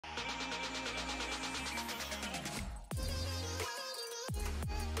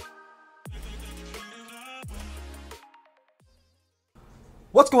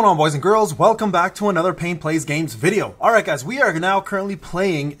What's going on, boys and girls? Welcome back to another Payne Plays Games video. Alright guys, we are now currently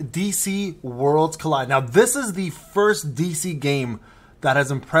playing DC Worlds Collide. Now this is the first DC game that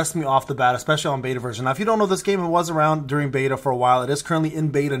has impressed me off the bat, especially on beta version. Now if you don't know this game, it was around during beta for a while. It is currently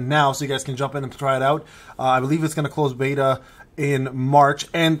in beta now, so you guys can jump in and try it out. I believe it's going to close beta in March,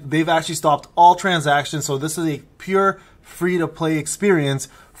 and they've actually stopped all transactions, so this is a pure free-to-play experience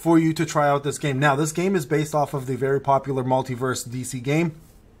for you to try out this game. Now, this game is based off of the very popular multiverse DC game,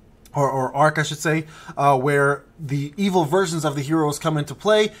 or arc, I should say, where the evil versions of the heroes come into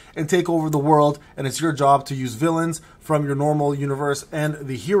play and take over the world, and it's your job to use villains from your normal universe and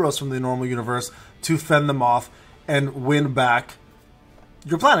the heroes from the normal universe to fend them off and win back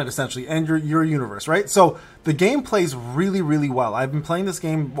your planet, essentially, and your universe, right? So the game plays really, really well. I've been playing this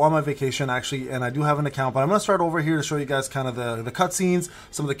game on my vacation, actually, and I do have an account, but I'm going to start over here to show you guys kind of the cutscenes,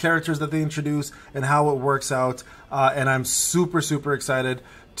 some of the characters that they introduce, and how it works out, and I'm super, super excited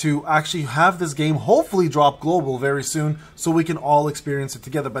to actually have this game hopefully drop global very soon so we can all experience it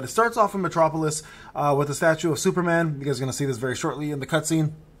together. But it starts off in Metropolis with a statue of Superman. You guys are going to see this very shortly in the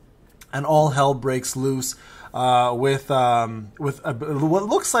cutscene. And all hell breaks loose with what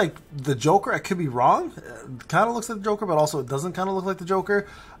looks like the Joker. I could be wrong. It kind of looks like the Joker, but also it doesn't kind of look like the Joker.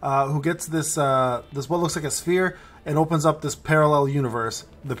 Who gets this what looks like a sphere and opens up this parallel universe,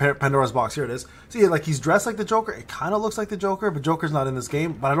 the Pandora's box. Here it is. See, like he's dressed like the Joker. It kind of looks like the Joker, but Joker's not in this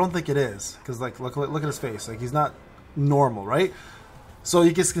game. But I don't think it is, because like look at his face. Like he's not normal, right? So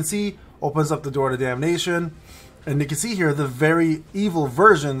you guys can see opens up the door to damnation. And you can see here the very evil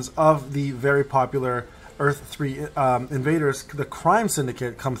versions of the very popular Earth 3 invaders, the crime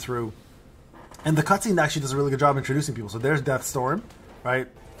syndicate, come through. And the cutscene actually does a really good job introducing people. So there's Deathstorm, right?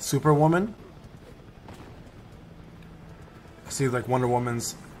 Superwoman. See, like Wonder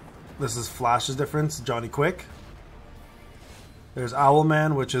Woman's, this is Flash's difference, Johnny Quick. There's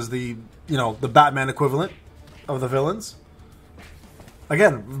Owlman, which is the, the Batman equivalent of the villains.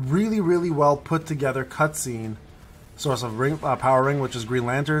 Again, really, really well put together cutscene. Source of power ring, which is Green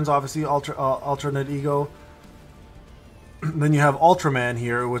Lantern's, obviously, alternate ego. Then you have Ultraman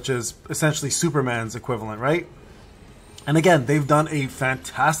here, which is essentially Superman's equivalent, right? And again, they've done a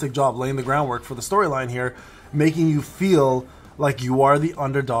fantastic job laying the groundwork for the storyline here, making you feel like you are the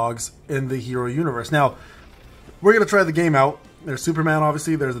underdogs in the hero universe. Now, we're going to try the game out. There's Superman,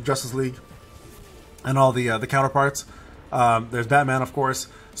 obviously. There's the Justice League and all the counterparts. There's Batman, of course.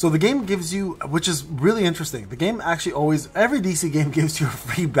 So the game gives you, which is really interesting, the game actually always, every DC game gives you a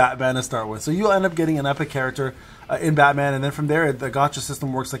free Batman to start with. So you'll end up getting an epic character in Batman, and then from there, the gacha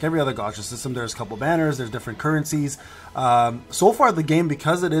system works like every other gacha system. There's a couple banners, there's different currencies. So far, the game,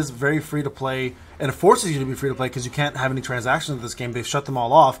 because it is very free to play, and it forces you to be free to play because you can't have any transactions with this game, they've shut them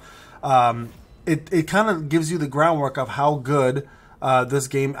all off. It kind of gives you the groundwork of how good this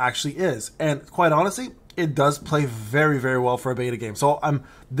game actually is. And quite honestly, it does play very, very well for a beta game. So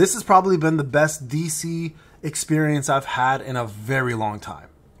this has probably been the best DC experience I've had in a very long time,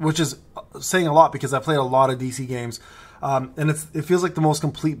 which is saying a lot because I played a lot of DC games, and it feels like the most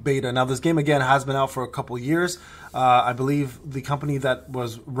complete beta. Now, this game, again, has been out for a couple years. I believe the company that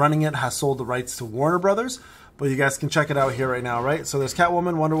was running it has sold the rights to Warner Brothers, but you guys can check it out here right now, right? So there's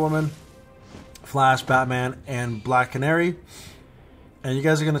Catwoman, Wonder Woman, Flash, Batman, and Black Canary. And you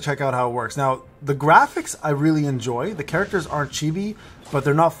guys are going to check out how it works. Now, the graphics I really enjoy. The characters aren't chibi, but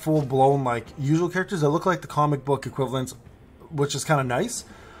they're not full-blown like usual characters. They look like the comic book equivalents, which is kind of nice.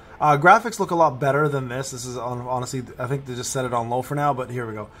 Graphics look a lot better than this. This is, honestly, I think they just set it on low for now, but here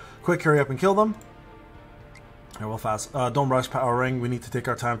we go. Quick, hurry up and kill them. Here, real fast. Don't rush, power ring. We need to take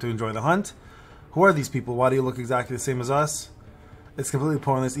our time to enjoy the hunt. Who are these people? Why do you look exactly the same as us? It's completely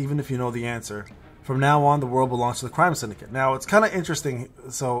pointless, even if you know the answer. From now on, the world belongs to the crime syndicate. Now, it's kind of interesting.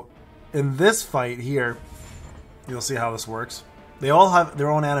 So, in this fight here, you'll see how this works. They all have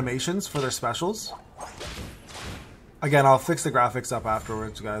their own animations for their specials. Again, I'll fix the graphics up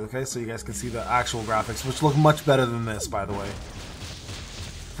afterwards, guys, okay? So you guys can see the actual graphics, which look much better than this, by the way.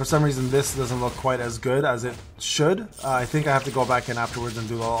 For some reason, this doesn't look quite as good as it should. I think I have to go back in afterwards and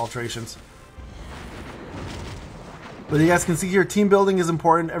do the alterations. But you guys can see here, team building is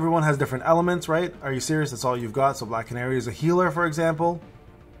important. Everyone has different elements, right? Are you serious? That's all you've got. So Black Canary is a healer, for example.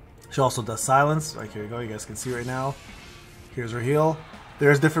 She also does silence. Right, here you go. You guys can see right now. Here's her heal.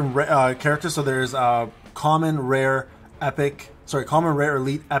 There's different characters. So there's common, rare, epic. Sorry, common, rare,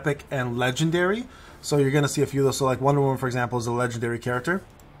 elite, epic, and legendary. So you're going to see a few of those. So like Wonder Woman, for example, is a legendary character.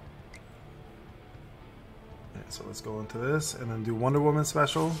 Okay, so let's go into this and then do Wonder Woman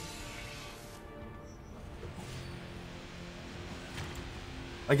special.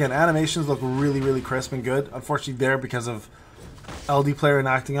 Again, animations look really, really crisp and good. Unfortunately, there because of LD player and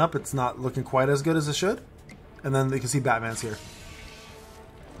acting up, it's not looking quite as good as it should. And then you can see Batman's here.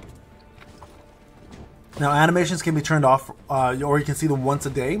 Now animations can be turned off, or you can see them once a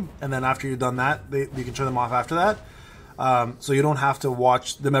day, and then after you're done that, you can turn them off after that. So you don't have to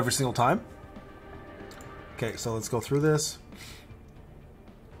watch them every single time. Okay, so let's go through this.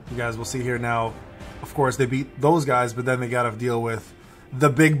 You guys will see here now, of course, they beat those guys, but then they got to deal with the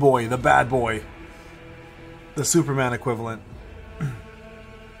big boy, the bad boy, the Superman equivalent.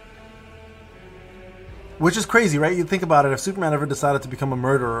 Which is crazy, right? You'd think about it, if Superman ever decided to become a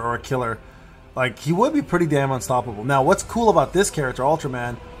murderer or a killer, like, he would be pretty damn unstoppable. Now, what's cool about this character,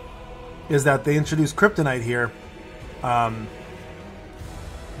 Ultraman, is that they introduced Kryptonite here, but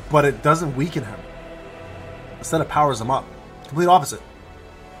it doesn't weaken him. Instead, it powers him up. Complete opposite.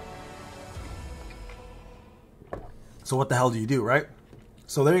 So what the hell do you do, right?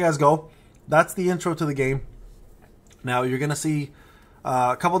 So there you guys go. That's the intro to the game. Now, you're going to see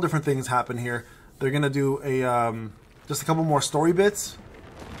a couple different things happen here. They're going to do just a couple more story bits.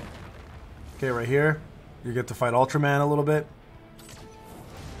 Okay, right here, you get to fight Ultraman a little bit.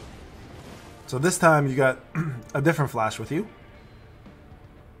 So this time you got a different Flash with you.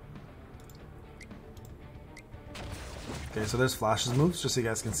 Okay, so there's Flash's moves, just so you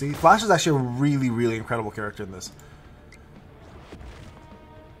guys can see. Flash is actually a really, really incredible character in this.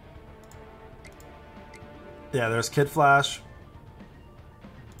 Yeah, there's Kid Flash.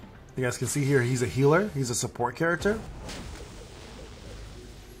 You guys can see here, he's a healer. He's a support character.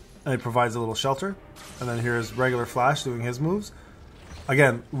 And he provides a little shelter. And then here's regular Flash doing his moves.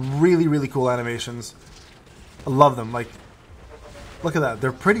 Again, really, really cool animations. I love them. Like, look at that.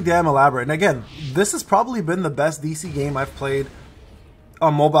 They're pretty damn elaborate. And again, this has probably been the best DC game I've played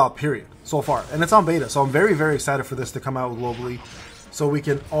on mobile, period, so far. And it's on beta, so I'm very, very excited for this to come out globally, so we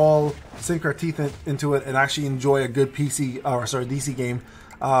can all sink our teeth into it and actually enjoy a good DC game.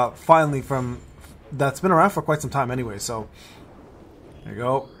 Finally, from that's been around for quite some time anyway. So there you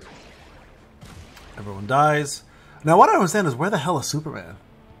go. Everyone dies. Now, what I don't understand is, where the hell is Superman?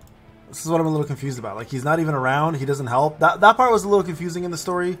 This is what I'm a little confused about. Like, he's not even around. He doesn't help. That part was a little confusing in the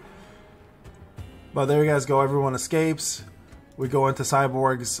story. But there you guys go. Everyone escapes. We go into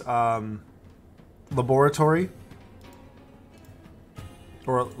Cyborg's laboratory.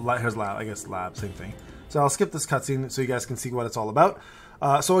 Or his lab. I guess lab. Same thing. So I'll skip this cutscene so you guys can see what it's all about.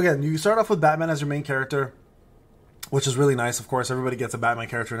 So again, you start off with Batman as your main character, which is really nice. Of course, everybody gets a Batman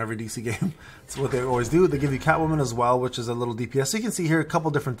character in every DC game. That's what they always do. They give you Catwoman as well, which is a little DPS. So you can see here a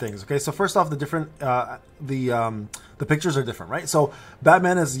couple different things. Okay, so first off, the pictures are different, right? So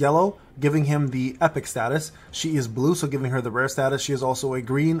Batman is yellow, giving him the epic status. She is blue, so giving her the rare status. She is also a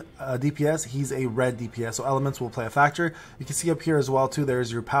green DPS. He's a red DPS. So elements will play a factor. You can see up here as well too.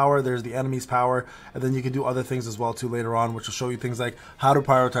 There's your power. There's the enemy's power, and then you can do other things as well too later on, which will show you things like how to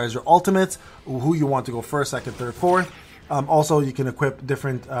prioritize your ultimates, who you want to go first, second, third, fourth. Also, you can equip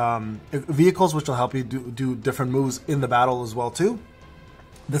different vehicles, which will help you do different moves in the battle as well too.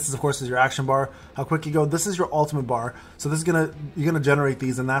 This is, of course, your action bar, how quick you go. This is your ultimate bar. So this is you're gonna generate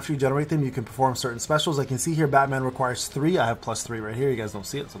these, and after you generate them, you can perform certain specials. Like you can see here, Batman requires 3. I have +3 right here. You guys don't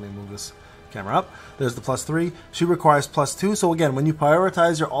see it, so let me move this camera up. There's the +3. She requires +2. So again, when you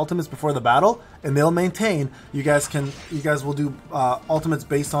prioritize your ultimates before the battle, and they'll maintain, you guys will do ultimates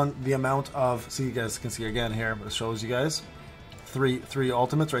based on the amount of. So you guys can see again here, it shows you guys three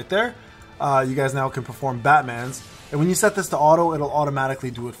ultimates right there. You guys now can perform Batman's. And when you set this to auto, it'll automatically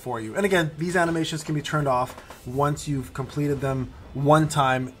do it for you. And again, these animations can be turned off once you've completed them one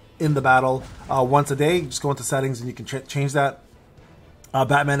time in the battle. Once a day, you just go into settings and you can change that.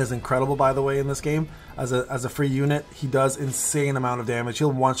 Batman is incredible, by the way, in this game. As a free unit, he does insane amount of damage.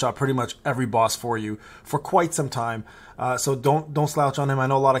 He'll one-shot pretty much every boss for you for quite some time. So don't slouch on him. I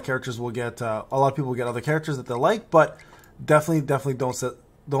know a lot of characters will get, a lot of people will get other characters that they like, but definitely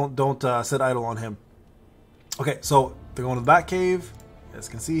don't sit idle on him. Okay, so they're going to the Batcave. You guys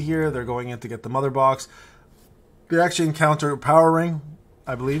can see here, they're going in to get the mother box. They actually encounter Power Ring,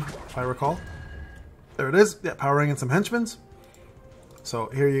 I believe, if I recall. There it is. Yeah, Power Ring and some henchmen. So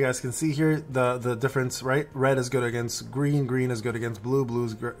here you guys can see here the difference, right? Red is good against green, green is good against blue, blue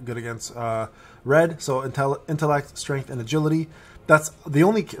is good against red. So intellect, strength, and agility. That's the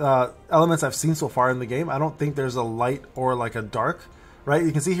only elements I've seen so far in the game. I don't think there's a light or like a dark. Right,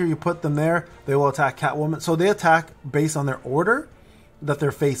 you can see here you put them there, they will attack Catwoman. So they attack based on their order that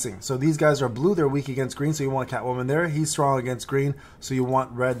they're facing. So these guys are blue, they're weak against green, so you want Catwoman there. He's strong against green, so you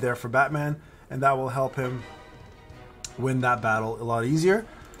want red there for Batman, and that will help him win that battle a lot easier.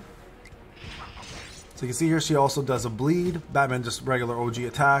 So you can see here she also does a bleed. Batman just regular OG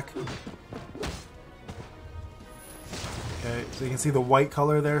attack. Okay, so you can see the white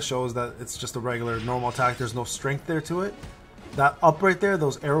color there shows that it's just a regular normal attack. There's no strength there to it. That up right there,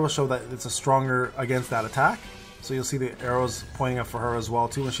 those arrows show that it's a stronger against that attack. So you'll see the arrows pointing up for her as well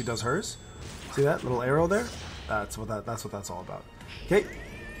too when she does hers. See that little arrow there? That's what that's all about. Okay.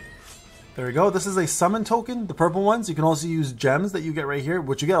 There we go. This is a summon token, the purple ones. You can also use gems that you get right here,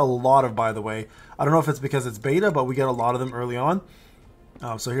 which you get a lot of, by the way. I don't know if it's because it's beta, but we get a lot of them early on.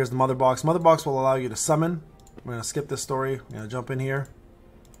 So here's the mother box. Mother box will allow you to summon. We're going to skip this story. I'm going to jump in here.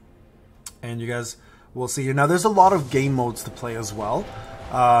 And you guys will see here. Now, there's a lot of game modes to play as well.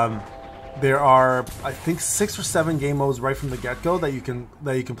 There are, I think, 6 or 7 game modes right from the get-go that you can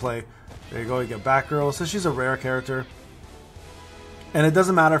play. There you go. You get Batgirl. So she's a rare character. And it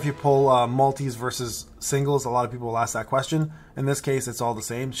doesn't matter if you pull multis versus singles. A lot of people will ask that question. In this case, it's all the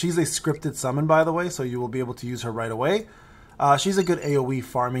same. She's a scripted summon, by the way, so you will be able to use her right away. She's a good AoE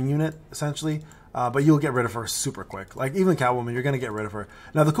farming unit, essentially. But you'll get rid of her super quick. Like, even Catwoman, you're going to get rid of her.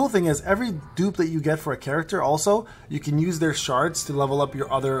 Now, the cool thing is, every dupe that you get for a character, also, you can use their shards to level up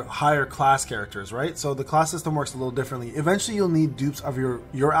your other higher class characters, right? So the class system works a little differently. Eventually, you'll need dupes of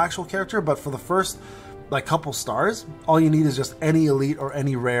your actual character, but for the first, like, couple stars, all you need is just any elite or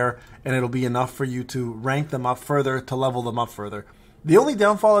any rare, and it'll be enough for you to rank them up further, to level them up further. The only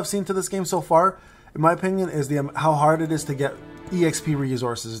downfall I've seen to this game so far, in my opinion, is how hard it is to get EXP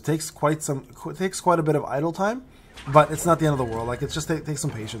resources. It takes quite a bit of idle time, but it's not the end of the world. Like, it's just takes some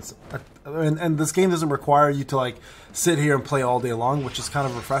patience. And this game doesn't require you to like sit here and play all day long, which is kind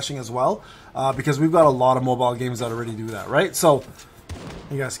of refreshing as well, because we've got a lot of mobile games that already do that, right? So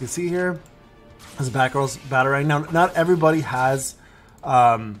you guys can see here, this is Batgirl's Batarang. Now, not everybody has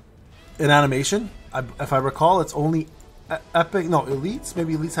an animation. If I recall, it's only elites.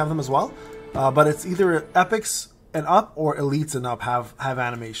 Maybe elites have them as well, but it's either epics and up or elites and up have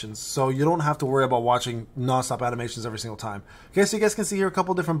animations, so you don't have to worry about watching non-stop animations every single time. Okay, so you guys can see here a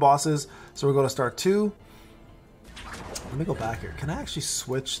couple different bosses. So we'll go to start 2. Let me go back here. Can I actually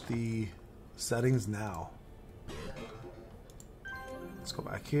switch the settings now? Let's go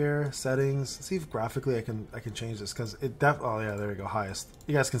back here, settings. Let's see if graphically I can change this, because it oh yeah, there we go, highest.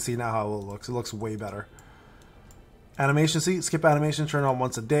 You guys can see now how it looks. It looks way better. Animation, see, skip animation, turn it on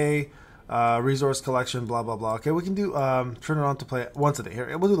once a day. Resource collection, blah blah blah. Okay, we can do turn it on to play once a day.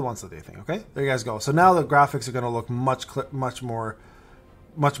 Here, we'll do the once a day thing. Okay, there you guys go. So now the graphics are going to look much more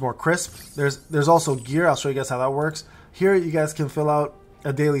crisp. There's also gear. I'll show you guys how that works. Here you guys can fill out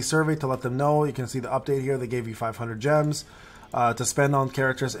a daily survey to let them know. You can see the update here. They gave you 500 gems to spend on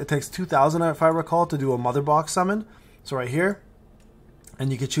characters. It takes 2,000 if I recall to do a mother box summon. So right here,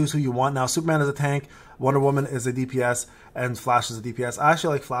 and you can choose who you want. Now, Superman is a tank, Wonder Woman is a DPS, and Flash is a DPS. I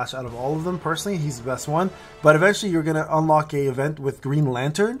actually like Flash out of all of them personally. He's the best one. But eventually you're going to unlock a event with Green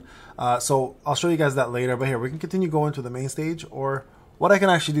Lantern. So I'll show you guys that later. But here, we can continue going to the main stage. Or what I can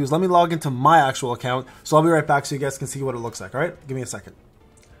actually do is let me log into my actual account. So I'll be right back so you guys can see what it looks like. All right? Give me a second.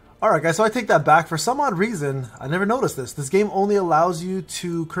 Alright guys, so I take that back. For some odd reason, I never noticed this. This game only allows you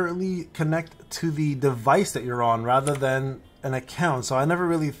to currently connect to the device that you're on rather than an account. So I never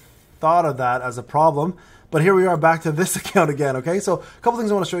really thought of that as a problem. But here we are back to this account again, okay? So a couple things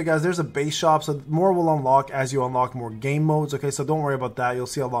I want to show you guys. There's a base shop, so more will unlock as you unlock more game modes, okay? So don't worry about that. You'll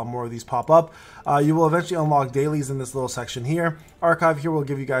see a lot more of these pop up. You will eventually unlock dailies in this little section here. Archive here will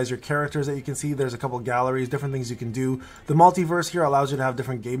give you guys your characters that you can see. There's a couple galleries, different things you can do. The multiverse here allows you to have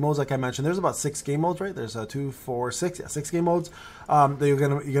different game modes, like I mentioned. There's about 6 game modes, right? There's 2, 4, 6, yeah, 6 game modes that you're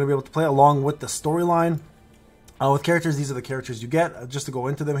gonna be able to play along with the storyline. With characters, these are the characters you get. Just to go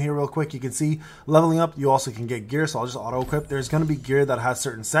into them here real quick, you can see leveling up, you also can get gear, so I'll just auto-equip. There's going to be gear that has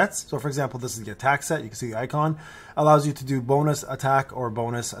certain sets. So for example, this is the attack set. You can see the icon. Allows you to do bonus attack or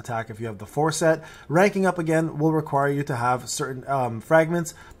bonus attack if you have the 4 set. Ranking up, again, will require you to have certain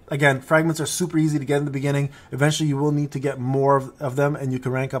fragments. Again, fragments are super easy to get in the beginning. Eventually, you will need to get more of them, and you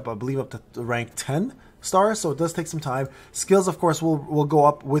can rank up, I believe, up to rank 10. Stars, so it does take some time. Skills, of course, will go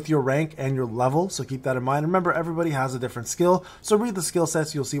up with your rank and your level, so keep that in mind. Remember, everybody has a different skill, so read the skill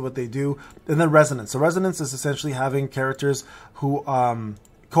sets, you'll see what they do. And then resonance. So resonance is essentially having characters who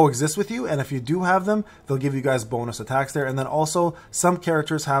coexist with you, and if you do have them, they'll give you guys bonus attacks there. And then also, some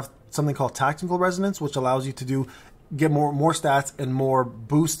characters have something called tactical resonance, which allows you to get more stats and more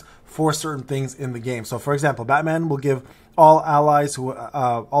boost for certain things in the game. So for example, Batman will give all allies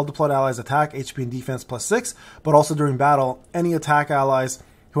all deployed allies attack, HP and defense +6, but also during battle, any attack allies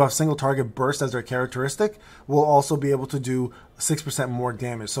who have single target burst as their characteristic will also be able to do 6% more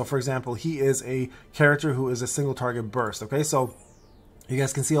damage. So for example, he is a character who is a single target burst, okay? So You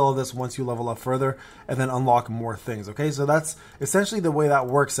guys can see all of this once you level up further and then unlock more things, okay? So that's essentially the way that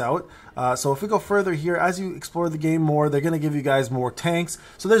works out. So if we go further here, as you explore the game more, they're going to give you guys more tanks.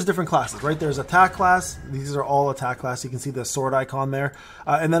 So there's different classes, right? There's attack class. These are all attack class. You can see the sword icon there.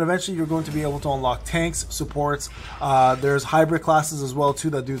 And then eventually you're going to be able to unlock tanks, supports. There's hybrid classes as well, too,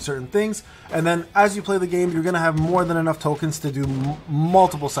 that do certain things. And then as you play the game, you're going to have more than enough tokens to do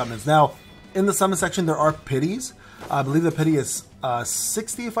multiple summons. Now, in the summon section, there are pities. I believe the pity is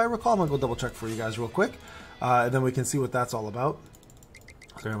 60, if I recall. I'm going to go double check for you guys real quick. And then we can see what that's all about.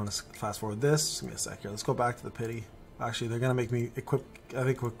 Okay, I'm going to fast forward this. Just give me a sec here. Let's go back to the pity. Actually, they're going to make me equip, I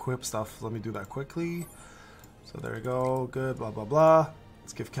think, equip stuff. Let me do that quickly. So there we go. Good, blah, blah, blah.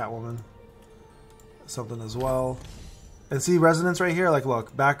 Let's give Catwoman something as well. And see resonance right here, like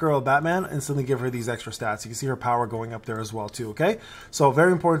look, Batgirl, Batman, instantly give her these extra stats. You can see her power going up there as well too, okay? So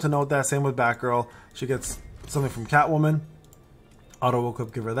very important to note that, same with Batgirl. She gets something from Catwoman. Auto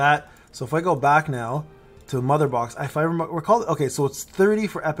equip, give her that. So if I go back now to Mother Box, if I recall, okay, so it's 30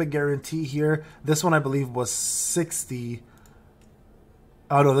 for Epic Guarantee here. This one I believe was 60.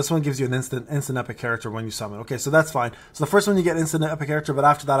 Oh no, this one gives you an instant epic character when you summon. Okay, so that's fine. So the first one you get instant epic character, but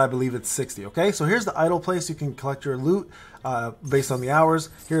after that I believe it's 60. Okay, so here's the idle place. You can collect your loot based on the hours.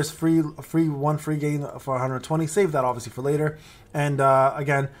 Here's one free gain for 120. Save that obviously for later. And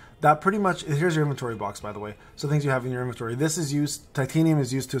again, that pretty much, here's your inventory box, by the way. So things you have in your inventory. This is used, titanium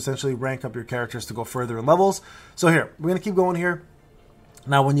is used to essentially rank up your characters to go further in levels. So here, we're gonna keep going here.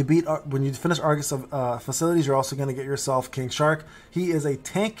 Now, when you finish Argus facilities, you're also going to get yourself King Shark. He is a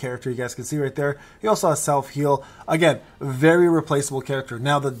tank character, you guys can see right there. He also has self-heal. Again, very replaceable character.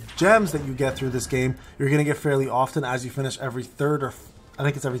 Now, the gems that you get through this game, you're going to get fairly often as you finish every third or I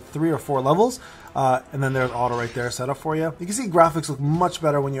think it's every 3 or 4 levels. And then there's auto right there set up for you. You can see graphics look much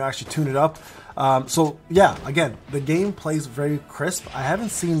better when you actually tune it up. So yeah, again, the game plays very crisp. I haven't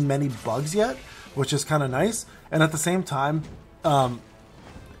seen many bugs yet, which is kind of nice. And at the same time,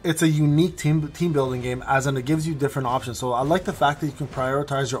 it's a unique team building game, as in it gives you different options. So I like the fact that you can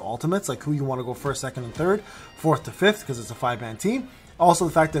prioritize your ultimates, like who you want to go first, second, and third, fourth to fifth, because it's a 5-man team. Also,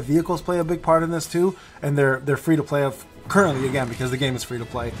 the fact that vehicles play a big part in this too, and they're free to play currently, again, because the game is free to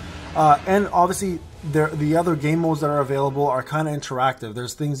play. And obviously, the other game modes that are available are kind of interactive.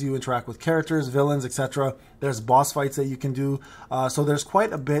 There's things you interact with characters, villains, etc. There's boss fights that you can do. So there's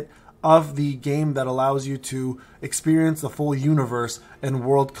quite a bit of the game that allows you to experience the full universe and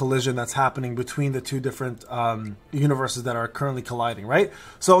world collision that's happening between the two different universes that are currently colliding, right?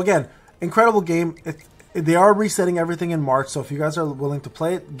 So again, incredible game. They are resetting everything in March, so if you guys are willing to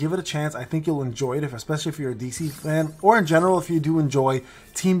play it, give it a chance. I think you'll enjoy it, especially if you're a DC fan, or in general, if you do enjoy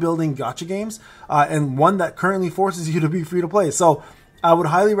team-building gacha games, and one that currently forces you to be free to play. So I would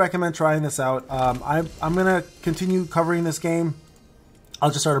highly recommend trying this out. I'm going to continue covering this game. I'll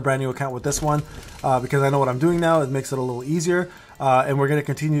just start a brand new account with this one because I know what I'm doing now. It makes it a little easier. And we're going to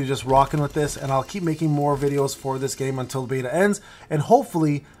continue just rocking with this. And I'll keep making more videos for this game until beta ends. And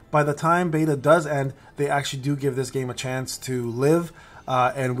hopefully, by the time beta does end, they actually do give this game a chance to live.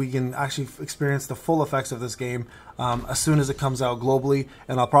 And we can actually experience the full effects of this game as soon as it comes out globally.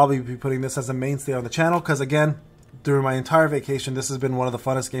 And I'll probably be putting this as a mainstay on the channel because, again, during my entire vacation, this has been one of the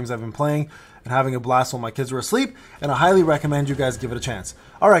funnest games I've been playing and having a blast while my kids were asleep, and I highly recommend you guys give it a chance.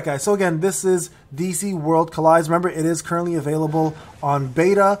 Alright guys, so again, this is DC World Collides. Remember, it is currently available on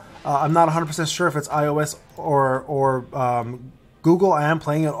beta. I'm not 100% sure if it's iOS or Google. I am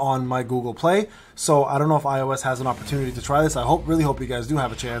playing it on my Google Play, so I don't know if iOS has an opportunity to try this. I really hope you guys do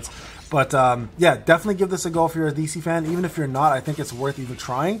have a chance. But yeah, definitely give this a go if you're a DC fan. Even if you're not, I think it's worth even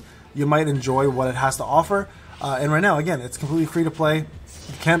trying. You might enjoy what it has to offer. And right now, again, it's completely free to play.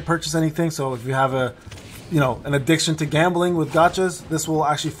 You can't purchase anything, so if you have an addiction to gambling with gachas, this will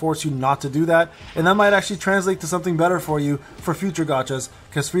actually force you not to do that. And that might actually translate to something better for you for future gachas,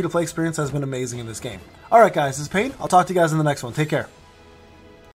 because free to play experience has been amazing in this game. Alright guys, this is Payne. I'll talk to you guys in the next one. Take care.